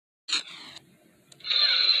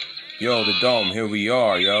Yo, the dome, here we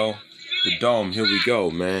are, yo. The dome, here we go,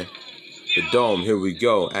 man. The dome, here we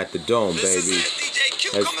go. At the dome, baby.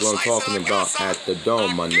 That's what I'm talking about. At the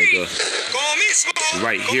dome, my nigga.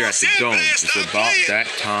 Right here at the dome. It's about that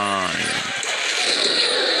time.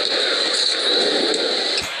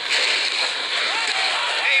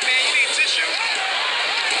 Hey, man, you need tissue.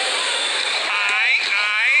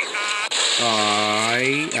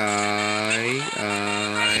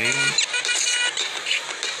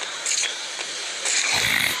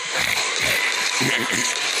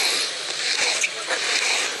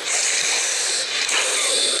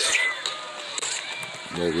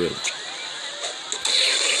 No, really.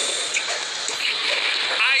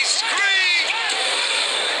 Ice cream!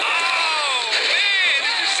 Oh, man,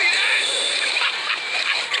 did you see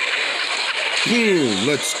that?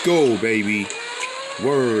 Let's go, baby.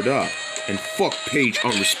 Word up. And fuck page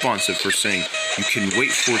unresponsive for saying you can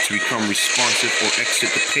wait for it to become responsive or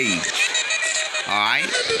exit the page. Alright?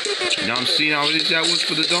 Now I'm seeing how it is that was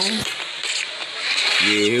for the dome.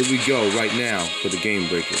 Yeah, here we go right now for the game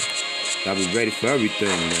breaker. I'll be ready for everything,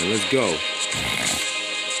 man. Let's go.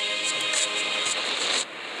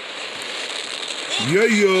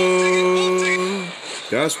 Yeah.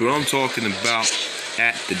 That's what I'm talking about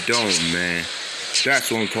at the dome, man.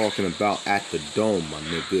 That's what I'm talking about at the dome, my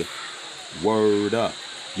nigga. Word up.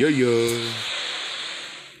 Yeah.